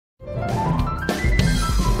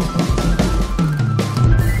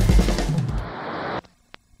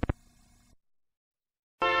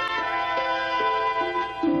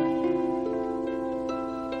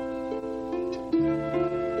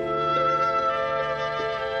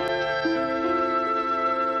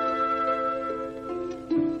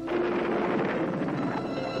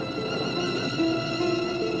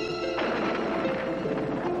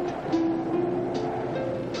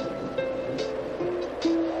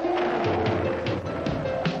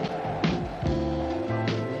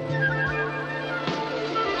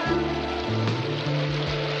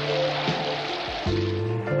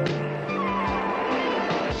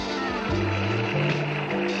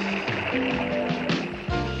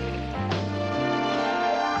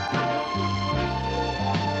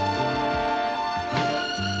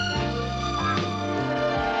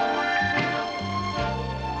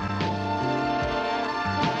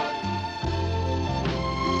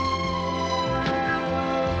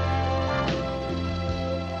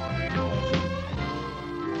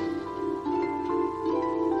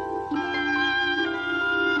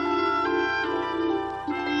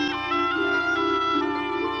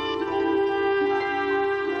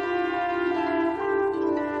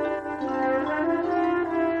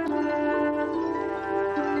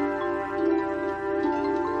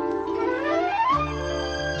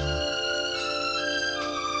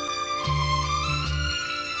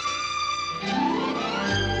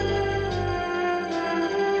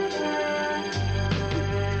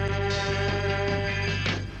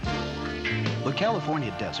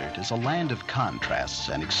California desert is a land of contrasts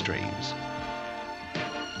and extremes.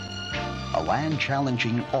 A land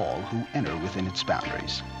challenging all who enter within its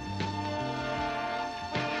boundaries.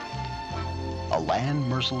 A land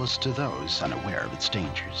merciless to those unaware of its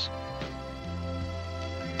dangers.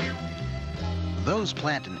 Those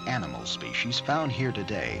plant and animal species found here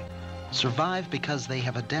today survive because they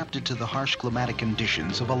have adapted to the harsh climatic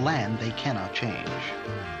conditions of a land they cannot change.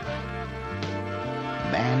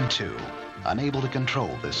 Man, too, unable to control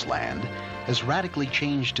this land, has radically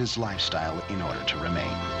changed his lifestyle in order to remain.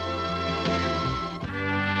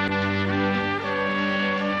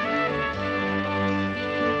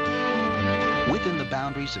 Within the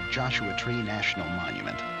boundaries of Joshua Tree National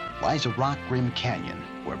Monument lies a rock-rimmed canyon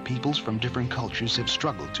where peoples from different cultures have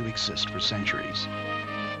struggled to exist for centuries.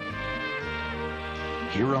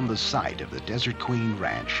 Here on the site of the Desert Queen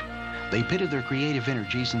Ranch, they pitted their creative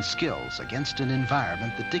energies and skills against an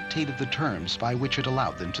environment that dictated the terms by which it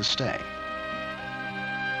allowed them to stay.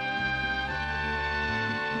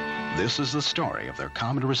 This is the story of their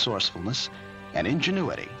common resourcefulness and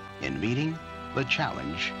ingenuity in meeting the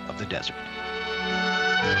challenge of the desert.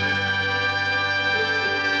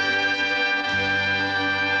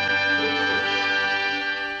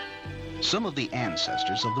 Some of the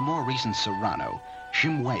ancestors of the more recent Serrano,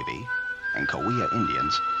 Shimwabi, and Cahuilla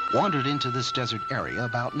Indians wandered into this desert area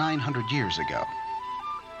about 900 years ago.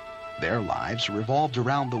 Their lives revolved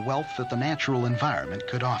around the wealth that the natural environment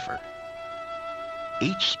could offer.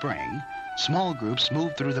 Each spring, small groups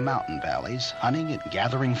moved through the mountain valleys, hunting and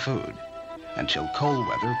gathering food, until cold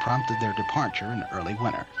weather prompted their departure in early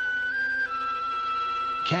winter.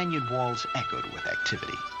 Canyon walls echoed with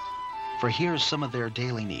activity, for here some of their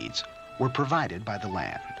daily needs were provided by the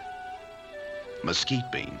land.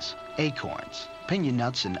 Mesquite beans, acorns, piñon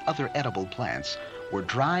nuts, and other edible plants were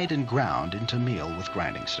dried and ground into meal with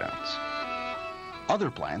grinding stones. Other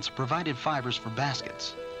plants provided fibers for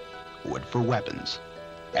baskets, wood for weapons,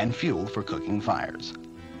 and fuel for cooking fires.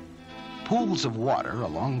 Pools of water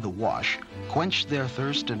along the wash quenched their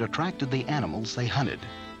thirst and attracted the animals they hunted.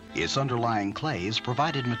 Its underlying clays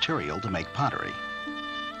provided material to make pottery.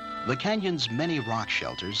 The canyon's many rock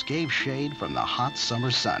shelters gave shade from the hot summer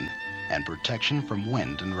sun and protection from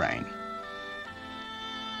wind and rain.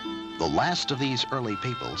 The last of these early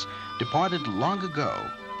peoples departed long ago,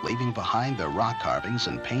 leaving behind their rock carvings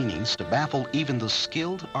and paintings to baffle even the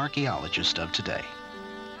skilled archaeologist of today.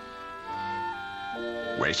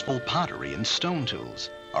 Graceful pottery and stone tools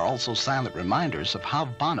are also silent reminders of how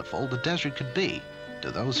bountiful the desert could be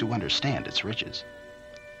to those who understand its riches.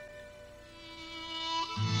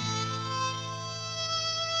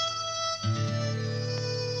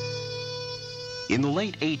 In the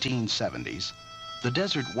late 1870s, the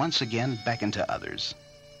desert once again beckoned to others.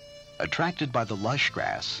 Attracted by the lush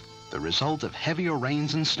grass, the result of heavier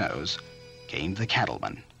rains and snows, came the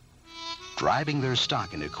cattlemen, driving their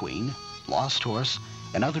stock into Queen, Lost Horse,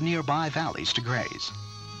 and other nearby valleys to graze.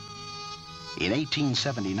 In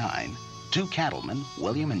 1879, two cattlemen,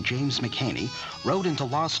 William and James McHaney, rode into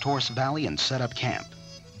Lost Horse Valley and set up camp.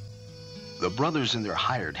 The brothers and their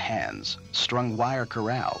hired hands strung wire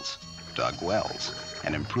corrals, dug wells,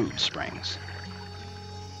 and improved springs.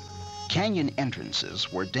 Canyon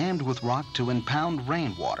entrances were dammed with rock to impound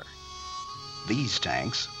rainwater. These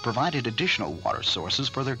tanks provided additional water sources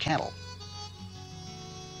for their cattle.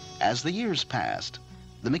 As the years passed,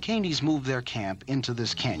 the McHaneys moved their camp into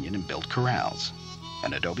this canyon and built corrals,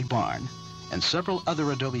 an adobe barn, and several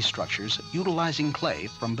other adobe structures utilizing clay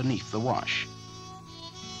from beneath the wash.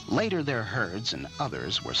 Later, their herds and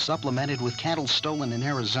others were supplemented with cattle stolen in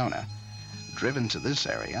Arizona, driven to this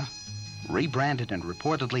area, rebranded and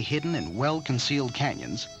reportedly hidden in well-concealed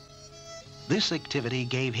canyons. This activity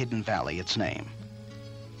gave Hidden Valley its name.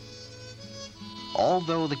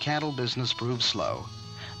 Although the cattle business proved slow,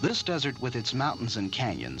 this desert with its mountains and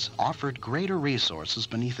canyons offered greater resources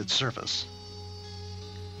beneath its surface.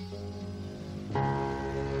 In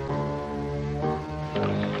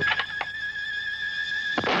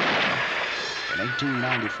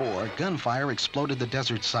 1894, gunfire exploded the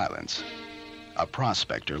desert silence. A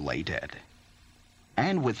prospector lay dead.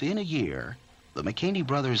 And within a year, the McHaney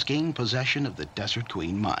brothers gained possession of the Desert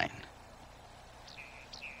Queen mine.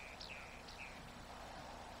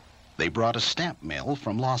 They brought a stamp mill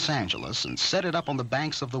from Los Angeles and set it up on the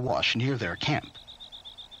banks of the wash near their camp.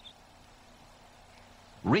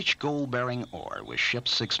 Rich gold-bearing ore was shipped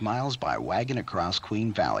 6 miles by wagon across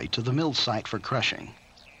Queen Valley to the mill site for crushing.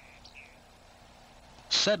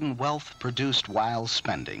 Sudden wealth produced wild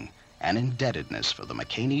spending and indebtedness for the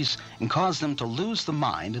McHaneys and caused them to lose the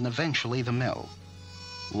mine and eventually the mill.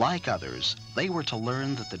 Like others, they were to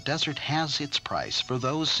learn that the desert has its price for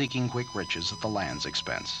those seeking quick riches at the land's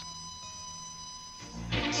expense.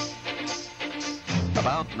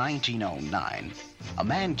 About 1909, a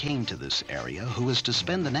man came to this area who was to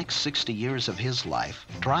spend the next 60 years of his life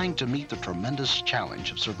trying to meet the tremendous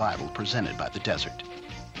challenge of survival presented by the desert.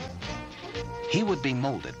 He would be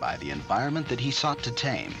molded by the environment that he sought to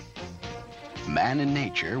tame. Man and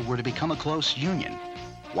nature were to become a close union,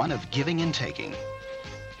 one of giving and taking.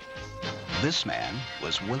 This man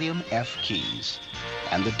was William F. Keys,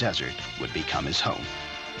 and the desert would become his home.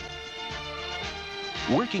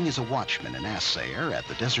 Working as a watchman and assayer at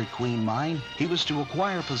the Desert Queen mine, he was to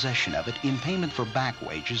acquire possession of it in payment for back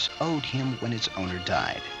wages owed him when its owner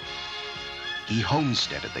died. He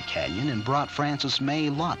homesteaded the canyon and brought Frances May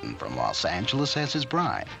Lawton from Los Angeles as his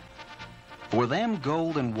bride. For them,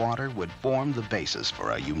 gold and water would form the basis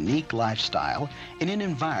for a unique lifestyle in an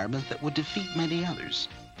environment that would defeat many others.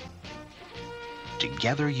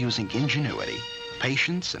 Together, using ingenuity,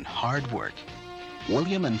 patience, and hard work,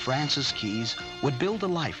 William and Frances Keys would build a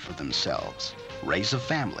life for themselves, raise a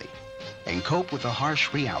family, and cope with the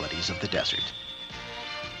harsh realities of the desert.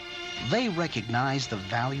 They recognized the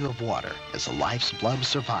value of water as a life's blood of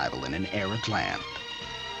survival in an arid land.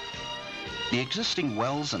 The existing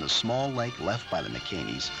wells in a small lake left by the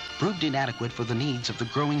McHaneys proved inadequate for the needs of the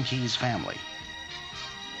growing Keys family.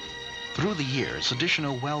 Through the years,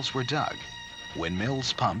 additional wells were dug.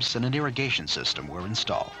 Windmills, pumps, and an irrigation system were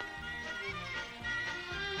installed.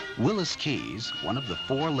 Willis Keys, one of the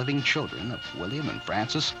 4 living children of William and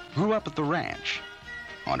Frances, grew up at the ranch.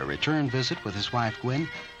 On a return visit with his wife, Gwen,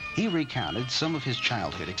 he recounted some of his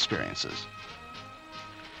childhood experiences.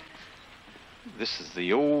 This is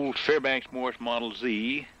the old Fairbanks Morris Model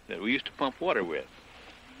Z that we used to pump water with.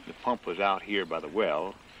 The pump was out here by the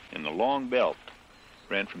well, and the long belt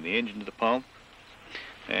ran from the engine to the pump.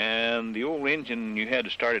 And the old engine, you had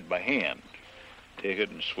to start it by hand. Take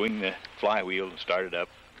it and swing the flywheel and start it up.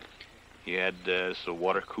 You had so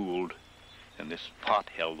water cooled, and this pot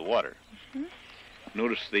held the water. Mm-hmm.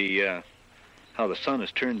 Notice the how the sun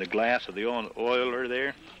has turned the glass of the oiler there.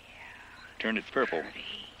 Yeah. Turned it purple.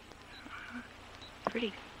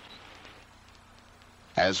 Pretty.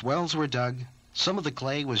 As wells were dug, some of the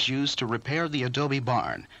clay was used to repair the adobe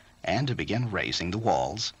barn and to begin raising the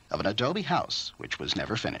walls of an adobe house, which was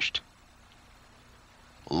never finished.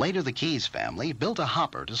 Later, the Keys family built a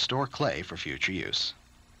hopper to store clay for future use.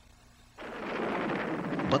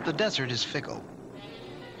 But the desert is fickle.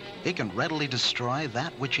 It can readily destroy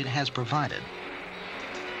that which it has provided.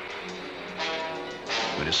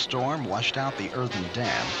 When a storm washed out the earthen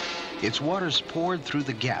dam, its waters poured through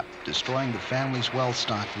the gap, destroying the family's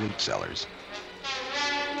well-stocked root cellars.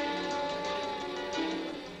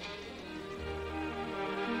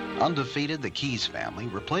 Undefeated, the Keys family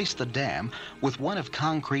replaced the dam with one of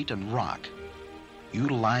concrete and rock,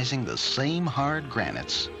 utilizing the same hard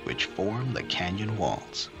granites which form the canyon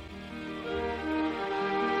walls.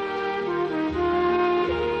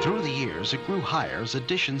 Through the years, it grew higher as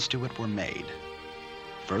additions to it were made,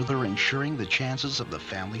 further ensuring the chances of the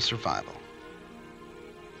family's survival.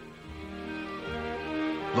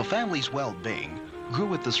 The family's well-being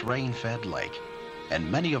grew at this rain-fed lake, and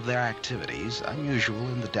many of their activities, unusual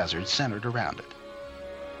in the desert, centered around it.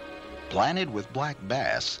 Planted with black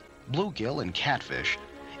bass, bluegill, and catfish,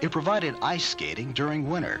 it provided ice skating during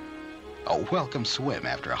winter, a welcome swim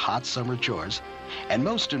after hot summer chores, and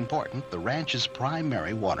most important, the ranch's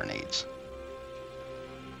primary water needs.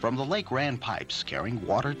 From the lake ran pipes carrying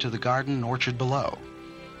water to the garden and orchard below.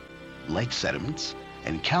 Lake sediments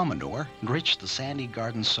and cow manure enriched the sandy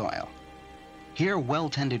garden soil. Here,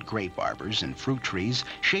 well-tended grape arbors and fruit trees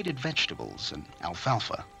shaded vegetables and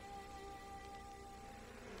alfalfa.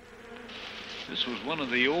 This was one of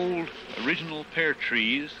the old original pear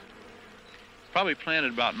trees, probably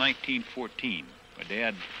planted about 1914. My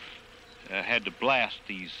dad had to blast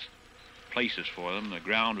these places for them. The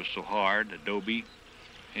ground was so hard, adobe,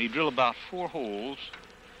 and he'd drill about 4 holes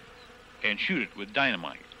and shoot it with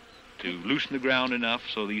dynamite to loosen the ground enough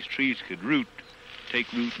so these trees could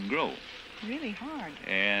take root and grow. Really hard.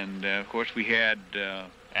 And of course we had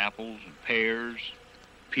apples and pears,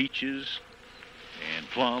 peaches, and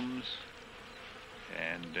plums,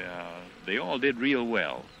 and they all did real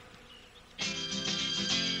well.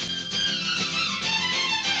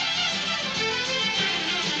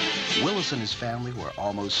 Willis and his family were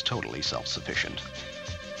almost totally self-sufficient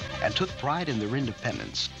and took pride in their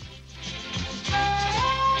independence.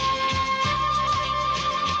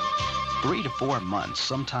 3 to 4 months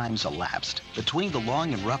sometimes elapsed between the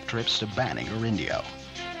long and rough trips to Banning or Indio.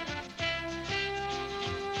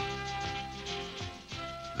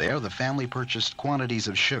 There, the family purchased quantities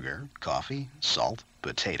of sugar, coffee, salt,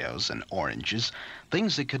 potatoes, and oranges,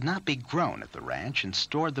 things that could not be grown at the ranch, and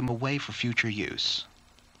stored them away for future use.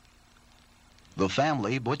 The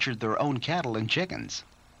family butchered their own cattle and chickens.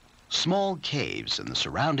 Small caves in the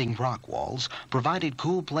surrounding rock walls provided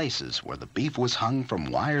cool places where the beef was hung from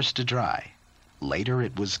wires to dry. Later,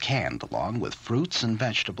 it was canned along with fruits and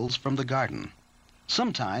vegetables from the garden.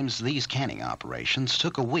 Sometimes these canning operations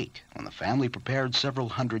took a week when the family prepared several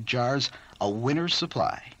hundred jars, a winter's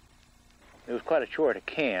supply. It was quite a chore to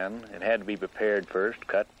can. It had to be prepared first,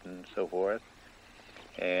 cut and so forth.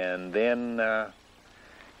 And then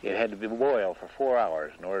it had to be boiled for 4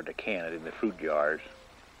 hours in order to can it in the fruit jars.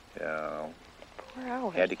 4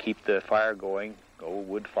 hours? Had to keep the fire going, old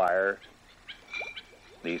wood fire.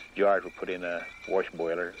 These jars were put in a wash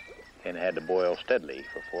boiler and had to boil steadily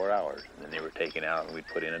for 4 hours. And then they were taken out and we'd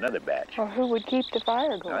put in another batch. Well, who would keep the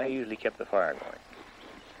fire going? I usually kept the fire going.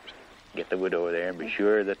 Get the wood over there and be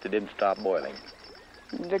sure that they didn't stop boiling.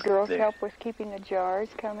 The girls help with keeping the jars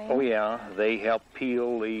coming? Oh, yeah. They help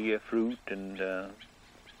peel the fruit and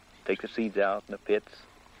take the seeds out in the pits.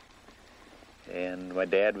 And my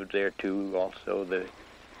dad was there, too. Also,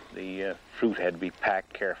 the fruit had to be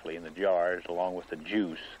packed carefully in the jars along with the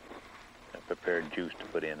juice, prepared juice to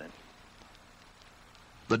put in it.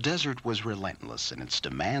 The desert was relentless in its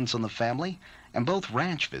demands on the family, and both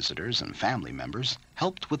ranch visitors and family members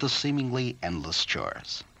helped with the seemingly endless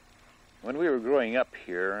chores. When we were growing up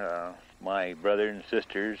here, my brother and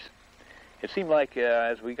sisters, it seemed like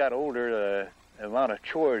as we got older, the amount of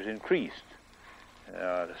chores increased.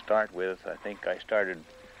 To start with, I think I started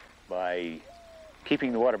by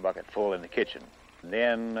keeping the water bucket full in the kitchen.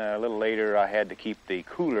 Then a little later, I had to keep the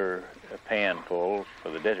cooler pan full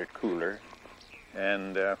for the desert cooler.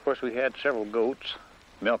 And of course, we had several goats,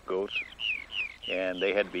 milk goats, and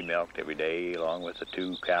they had to be milked every day along with the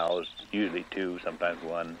 2 cows, usually 2, sometimes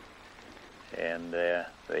 1. And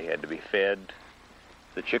they had to be fed.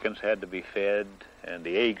 The chickens had to be fed and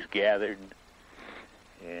the eggs gathered.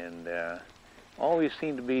 And always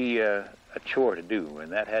seemed to be a chore to do,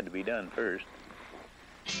 and that had to be done first.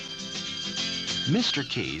 Mr.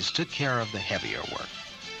 Keys took care of the heavier work.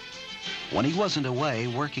 When he wasn't away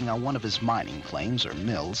working on one of his mining claims or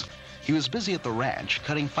mills, he was busy at the ranch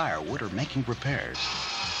cutting firewood or making repairs.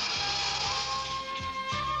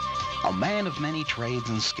 A man of many trades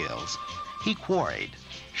and skills, he quarried,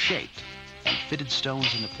 shaped, and fitted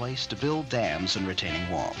stones into place to build dams and retaining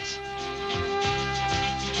walls.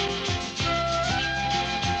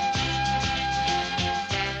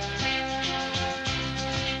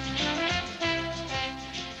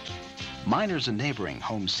 Miners and neighboring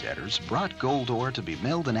homesteaders brought gold ore to be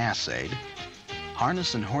milled and assayed,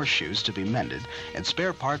 harness and horseshoes to be mended, and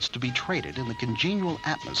spare parts to be traded in the congenial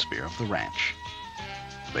atmosphere of the ranch.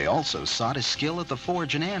 They also sought his skill at the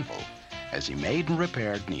forge and anvil as he made and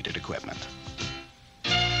repaired needed equipment.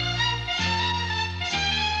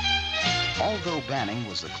 Although Banning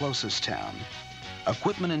was the closest town,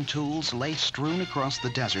 equipment and tools lay strewn across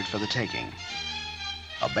the desert for the taking.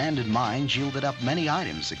 Abandoned mines yielded up many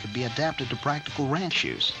items that could be adapted to practical ranch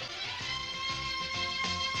use.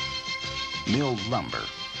 Milled lumber,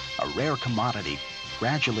 a rare commodity,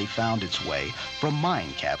 gradually found its way from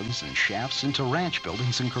mine cabins and shafts into ranch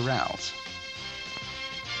buildings and corrals.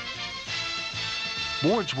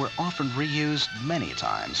 Boards were often reused many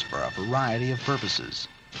times for a variety of purposes.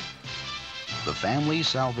 The family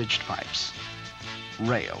salvaged pipes,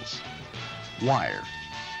 rails, wire,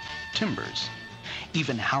 timbers,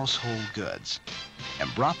 even household goods,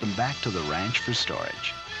 and brought them back to the ranch for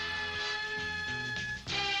storage.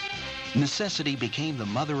 Necessity became the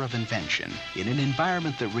mother of invention in an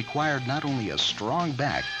environment that required not only a strong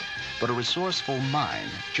back, but a resourceful mind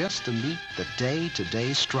just to meet the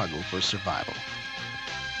day-to-day struggle for survival.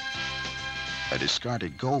 A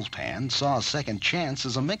discarded gold pan saw a second chance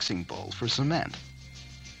as a mixing bowl for cement.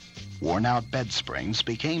 Worn-out bed springs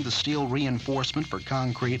became the steel reinforcement for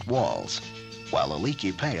concrete walls, while a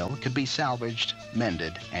leaky pail could be salvaged,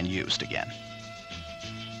 mended, and used again.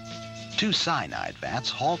 2 cyanide vats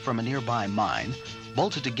hauled from a nearby mine,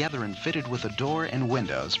 bolted together and fitted with a door and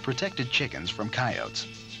windows, protected chickens from coyotes.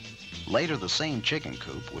 Later, the same chicken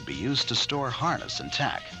coop would be used to store harness and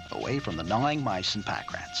tack, away from the gnawing mice and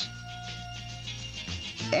pack rats.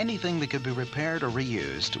 Anything that could be repaired or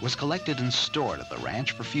reused was collected and stored at the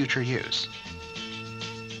ranch for future use.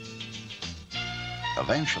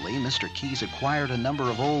 Eventually, Mr. Keys acquired a number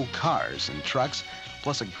of old cars and trucks,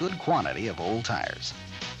 plus a good quantity of old tires.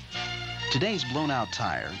 Today's blown-out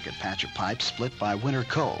tire could patch a pipe split by winter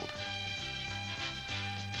cold.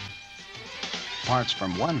 Parts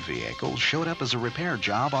from one vehicle showed up as a repair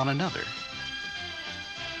job on another.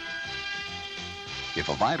 If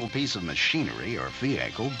a vital piece of machinery or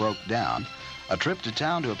vehicle broke down, a trip to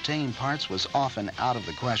town to obtain parts was often out of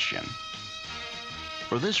the question.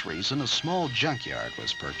 For this reason, a small junkyard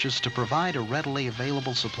was purchased to provide a readily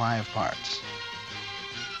available supply of parts.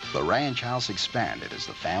 The ranch house expanded as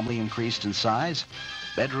the family increased in size.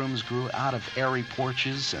 Bedrooms grew out of airy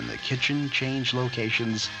porches, and the kitchen changed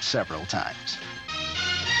locations several times.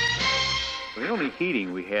 The only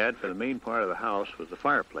heating we had for the main part of the house was the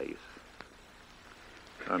fireplace.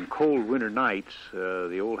 On cold winter nights,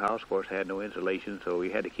 the old house, of course, had no insulation, so we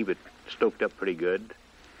had to keep it stoked up pretty good.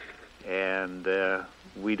 And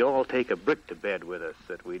we'd all take a brick to bed with us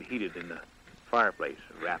that we'd heated in the fireplace,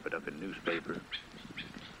 wrap it up in newspaper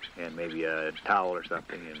and maybe a towel or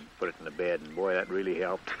something and put it in the bed, and boy, that really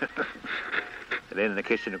helped. And then in the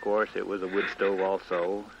kitchen, of course, it was a wood stove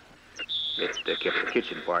also. It kept the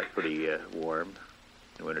kitchen part pretty warm in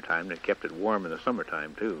the wintertime, and it kept it warm in the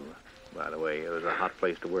summertime, too, by the way. It was a hot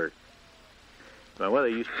place to work. My mother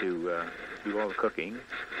used to do all the cooking,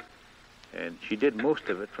 and she did most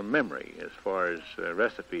of it from memory. As far as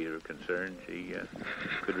recipes are concerned, she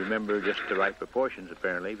could remember just the right proportions,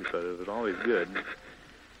 apparently, because it was always good.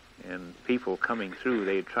 And people coming through,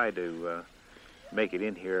 they'd try to make it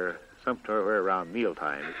in here somewhere around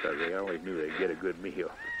mealtime, because they always knew they'd get a good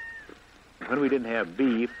meal. When we didn't have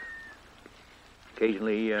beef,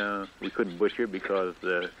 occasionally we couldn't butcher because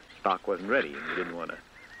the stock wasn't ready, and we didn't want to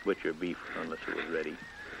butcher beef unless it was ready.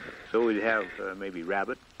 So we'd have maybe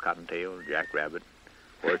rabbit, cottontail, or jackrabbit,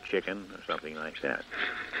 or chicken, or something like that.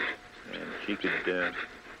 And she could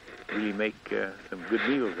really make some good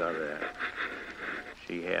meals out of that.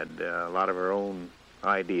 She had a lot of her own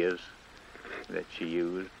ideas that she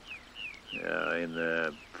used.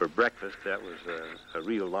 For breakfast, that was a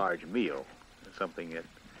real large meal, something that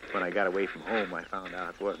when I got away from home, I found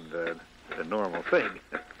out wasn't the normal thing.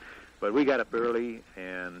 But we got up early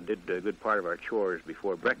and did a good part of our chores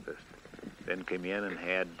before breakfast. Then came in and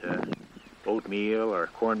had oatmeal or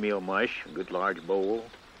cornmeal mush, a good large bowl,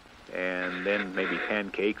 and then maybe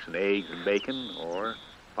pancakes and eggs and bacon, or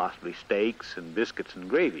possibly steaks and biscuits and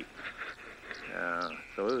gravy.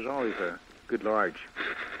 So it was always a good large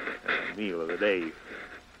meal of the day.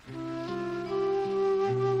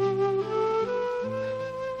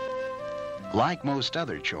 Like most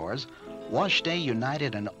other chores, wash day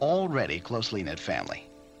united an already closely knit family.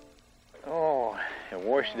 Oh, and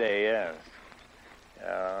wash day, yes.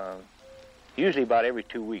 Usually about every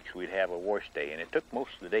 2 weeks we'd have a wash day, and it took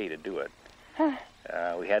most of the day to do it.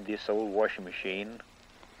 We had this old washing machine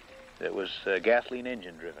that was gasoline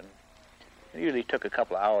engine driven. It usually took a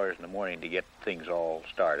couple of hours in the morning to get things all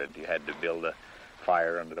started. You had to build a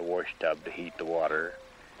fire under the wash tub to heat the water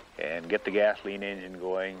and get the gasoline engine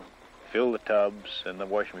going, fill the tubs and the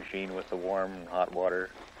washing machine with the warm hot water,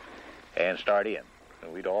 and start in.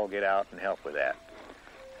 And we'd all get out and help with that.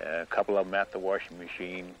 A couple of them at the washing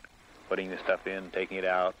machine, putting the stuff in, taking it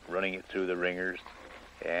out, running it through the wringers,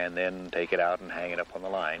 and then take it out and hang it up on the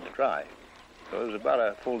line to dry. So it was about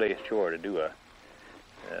a full day's chore to do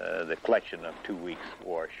the collection of 2 weeks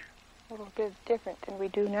wash. A little bit different than we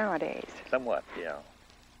do nowadays. Somewhat, yeah.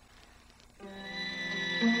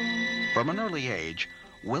 From an early age,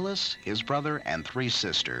 Willis, his brother, and 3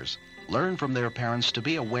 sisters learned from their parents to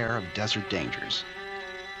be aware of desert dangers.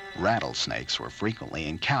 Rattlesnakes were frequently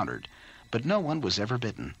encountered, but no one was ever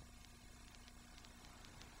bitten.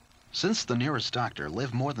 Since the nearest doctor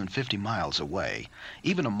lived more than 50 miles away,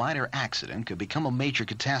 even a minor accident could become a major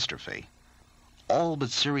catastrophe. All but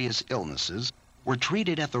serious illnesses were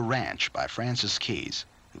treated at the ranch by Francis Keys,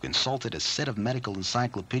 who consulted a set of medical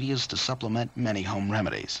encyclopedias to supplement many home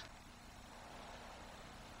remedies.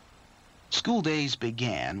 School days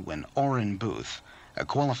began when Orrin Booth, a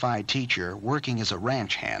qualified teacher working as a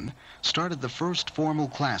ranch hand, started the first formal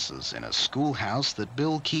classes in a schoolhouse that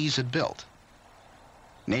Bill Keys had built.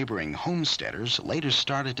 Neighboring homesteaders later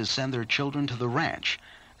started to send their children to the ranch,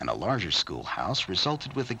 and a larger schoolhouse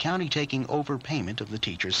resulted with the county taking over payment of the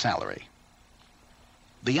teacher's salary.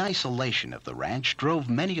 The isolation of the ranch drove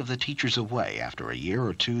many of the teachers away after a year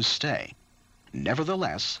or two's stay.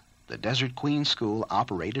 Nevertheless, the Desert Queen School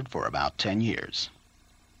operated for about 10 years.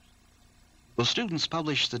 The students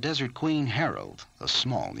published the Desert Queen Herald, a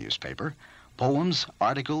small newspaper. Poems,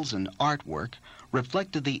 articles, and artwork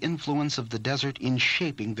reflected the influence of the desert in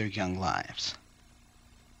shaping their young lives.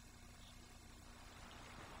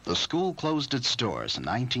 The school closed its doors in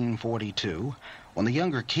 1942 when the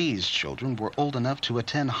younger Keys children were old enough to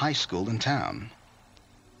attend high school in town.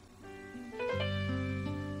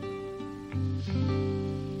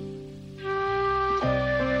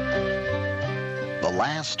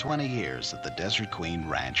 last 20 years at the Desert Queen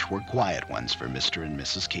Ranch were quiet ones for Mr. and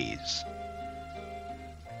Mrs. Keys.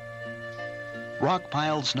 Rock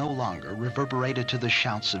piles no longer reverberated to the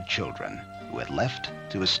shouts of children who had left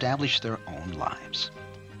to establish their own lives.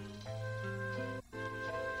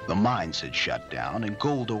 The mines had shut down and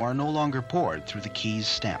gold ore no longer poured through the Keys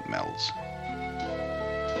stamp mills.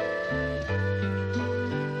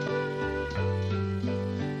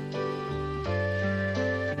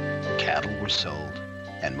 Cattle were sold,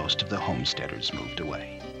 and most of the homesteaders moved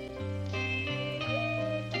away.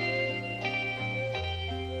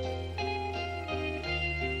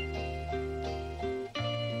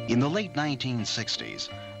 In the late 1960s,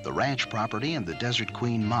 the ranch property and the Desert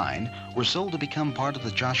Queen mine were sold to become part of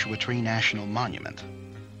the Joshua Tree National Monument.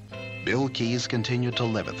 Bill Keys continued to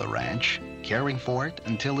live at the ranch, caring for it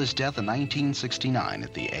until his death in 1969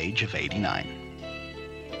 at the age of 89.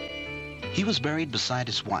 He was buried beside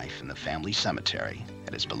his wife in the family cemetery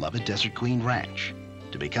at his beloved Desert Queen Ranch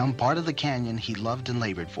to become part of the canyon he loved and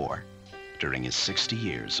labored for during his 60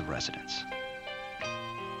 years of residence.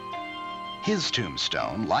 His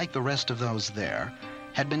tombstone, like the rest of those there,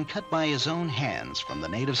 had been cut by his own hands from the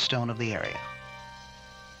native stone of the area.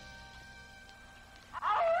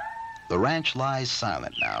 The ranch lies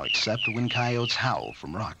silent now, except when coyotes howl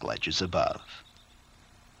from rock ledges above.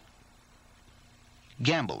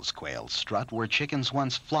 Gamble's quails strut where chickens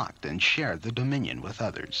once flocked and shared their dominion with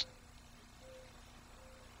others.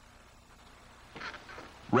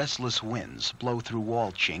 Restless winds blow through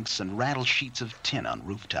wall chinks and rattle sheets of tin on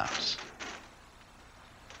rooftops.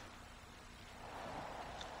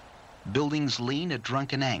 Buildings lean at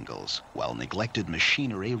drunken angles, while neglected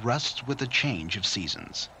machinery rusts with the change of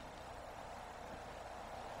seasons.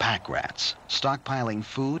 Pack rats, stockpiling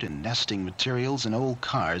food and nesting materials in old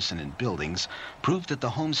cars and in buildings, prove that the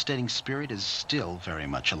homesteading spirit is still very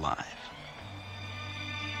much alive.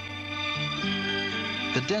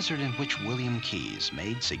 The desert in which William Keys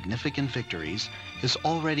made significant victories has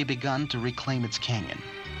already begun to reclaim its canyon.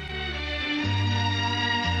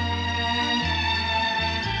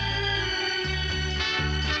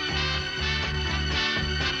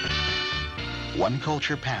 One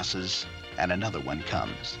culture passes and another one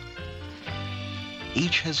comes.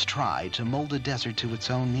 Each has tried to mold a desert to its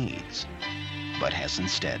own needs, but has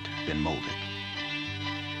instead been molded.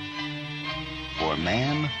 For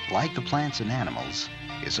man, like the plants and animals,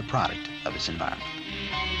 is a product of his environment.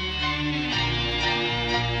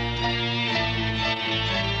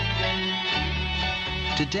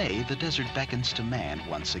 Today, the desert beckons to man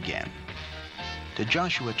once again. To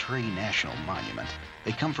Joshua Tree National Monument,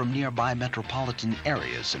 they come from nearby metropolitan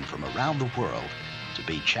areas and from around the world to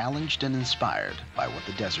be challenged and inspired by what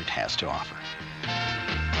the desert has to offer.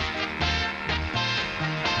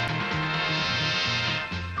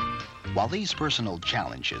 While these personal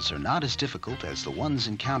challenges are not as difficult as the ones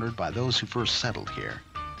encountered by those who first settled here,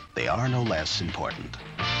 they are no less important.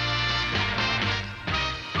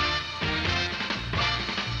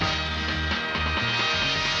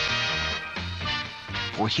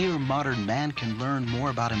 For here, modern man can learn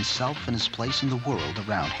more about himself and his place in the world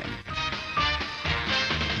around him.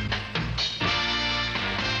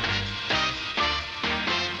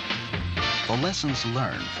 The lessons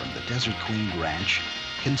learned from the Desert Queen Ranch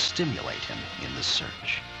can stimulate him in the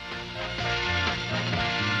search.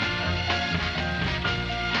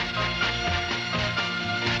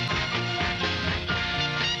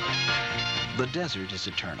 The desert is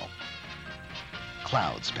eternal.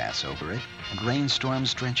 Clouds pass over it, and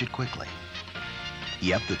rainstorms drench it quickly.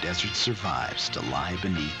 Yet the desert survives to lie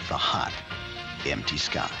beneath the hot, empty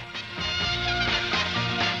sky.